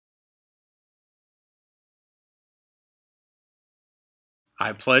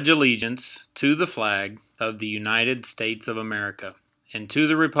I pledge allegiance to the flag of the United States of America and to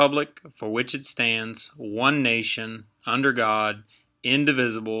the republic for which it stands, one nation, under God,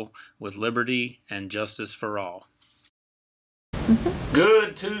 indivisible, with liberty and justice for all.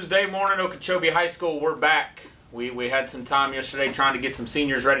 Good Tuesday morning, Okeechobee High School. We're back. We had some time yesterday trying to get some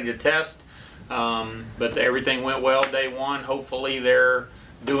seniors ready to test, but everything went well day one. Hopefully they're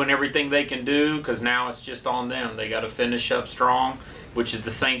doing everything they can do, because now it's just on them. They got to finish up strong, which is the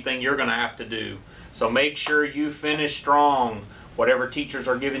same thing you're going to have to do. So make sure you finish strong. Whatever teachers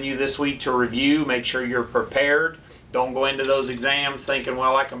are giving you this week to review, make sure you're prepared. Don't go into those exams thinking,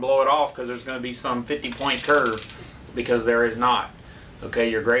 well, I can blow it off because there's going to be some 50-point curve, because there is not.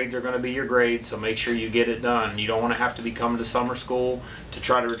 Okay, your grades are going to be your grades, so make sure you get it done. You don't want to have to be coming to summer school to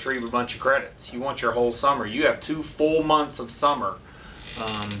try to retrieve a bunch of credits. You want your whole summer. You have 2 full months of summer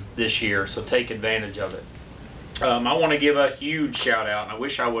this year, so take advantage of it. I want to give a huge shout out, and I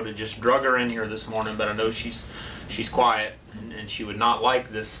wish I would have just drug her in here this morning, but I know she's quiet and she would not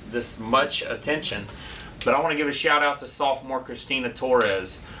like this much attention. But I want to give a shout out to sophomore Christina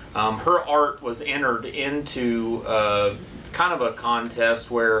Torres. Her art was entered into kind of a contest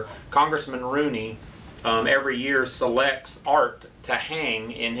where Congressman Rooney every year selects art to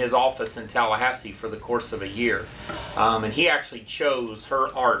hang in his office in Tallahassee for the course of a year. And he actually chose her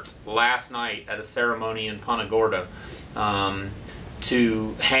art last night at a ceremony in Punta Gorda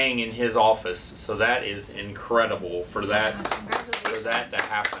to hang in his office. So that is incredible for that to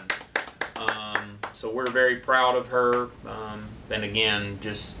happen. So we're very proud of her. And again,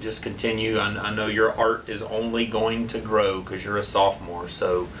 just continue. I know your art is only going to grow because you're a sophomore.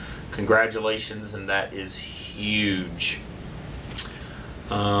 So congratulations, and that is huge.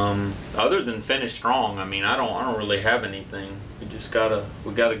 Other than finish strong, I mean, I don't really have anything.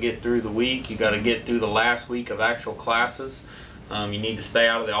 We gotta get through the week. You gotta get through the last week of actual classes. You need to stay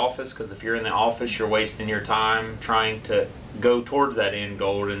out of the office, because if you're in the office, you're wasting your time trying to go towards that end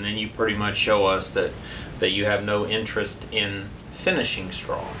goal, and then you pretty much show us that you have no interest in finishing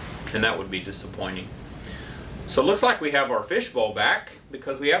strong, and that would be disappointing. So it looks like we have our fishbowl back,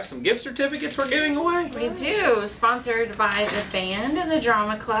 because we have some gift certificates we're giving away. We do, sponsored by the band and the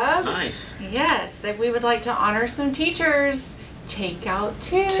drama club. Nice. Yes, that we would like to honor some teachers. Takeout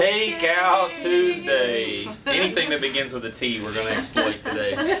Tuesday. Takeout Tuesday. Anything that begins with a T, we're going to exploit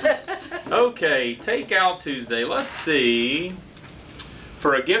today. Okay, Takeout Tuesday. Let's see.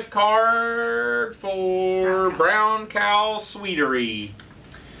 For a gift card for Brown Cow Sweetery,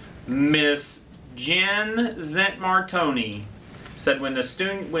 Miss Jen Zent-Martoni said, when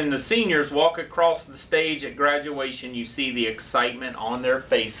the seniors walk across the stage at graduation, you see the excitement on their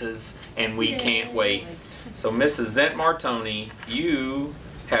faces, and we can't wait. So Mrs. Zent-Martoni, you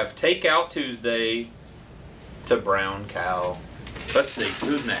have Takeout Tuesday to Brown Cow. Let's see,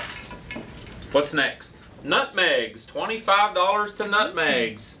 who's next? What's next? Nutmegs, $25 to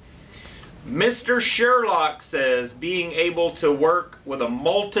Nutmegs. Mr. Sherlock says, being able to work with a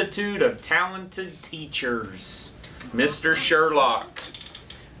multitude of talented teachers. Mr. Sherlock,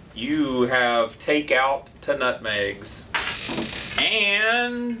 you have Takeout to Nutmegs.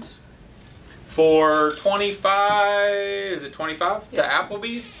 And for 25, is it 25? Yes. To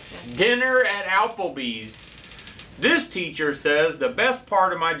Applebee's? Yes. Dinner at Applebee's. This teacher says, the best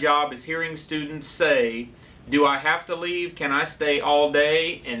part of my job is hearing students say, do I have to leave? Can I stay all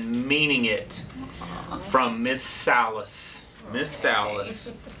day? And meaning it. From Miss Salas. Miss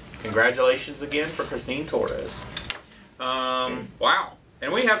Salas. Congratulations again for Christine Torres. Wow.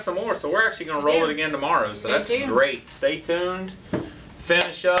 And we have some more, so we're actually going to roll it again tomorrow. So that's great. Stay tuned.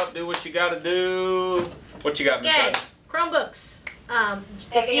 Finish up. Do what you got to do. What you got, Miss Okay. Chromebooks.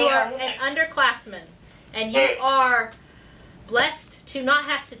 If you are an underclassman and you are blessed to not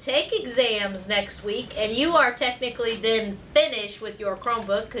have to take exams next week, and you are technically then finished with your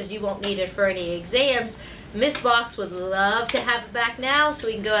Chromebook because you won't need it for any exams, Miss Box would love to have it back now, so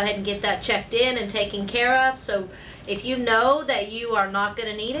we can go ahead and get that checked in and taken care of. So if you know that you are not going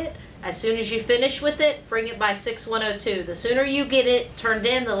to need it, as soon as you finish with it, bring it by 6102. The sooner you get it turned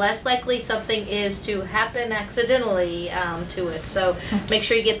in, the less likely something is to happen accidentally to it. So make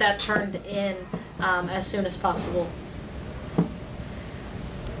sure you get that turned in as soon as possible.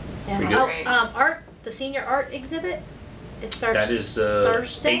 Yeah. The senior art exhibit. It starts that is the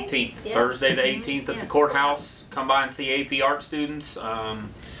Thursday? 18th. Yes. Thursday the 18th at the courthouse. Come by and see AP art students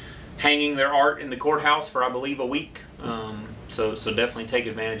hanging their art in the courthouse for, I believe, a week. So definitely take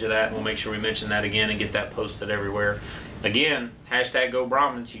advantage of that, and we'll make sure we mention that again and get that posted everywhere. Again, hashtag Go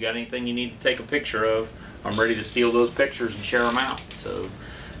Brahmins. You got anything you need to take a picture of, I'm ready to steal those pictures and share them out. So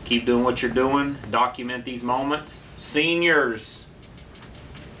keep doing what you're doing. Document these moments. Seniors,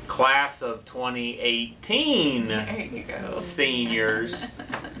 class of 2018 There you go. seniors,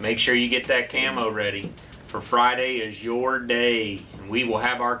 make sure you get that camo ready. For Friday is your day, and we will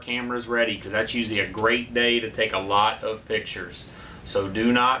have our cameras ready because that's usually a great day to take a lot of pictures. So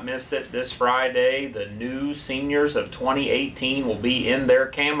do not miss it this Friday. The new seniors of 2018 will be in their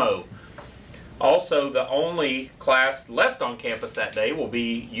camo. Also, the only class left on campus that day will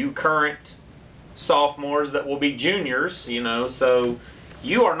be you current sophomores that will be juniors, you know, so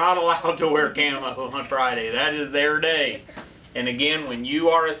you are not allowed to wear camo on Friday. That is their day. And again, when you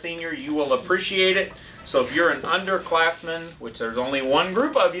are a senior, you will appreciate it. So if you're an underclassman, which there's only one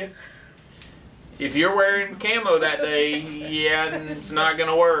group of you, if you're wearing camo that day, yeah, it's not going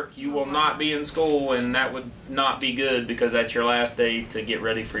to work. You will not be in school, and that would not be good because that's your last day to get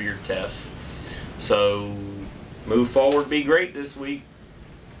ready for your tests. So move forward, be great this week.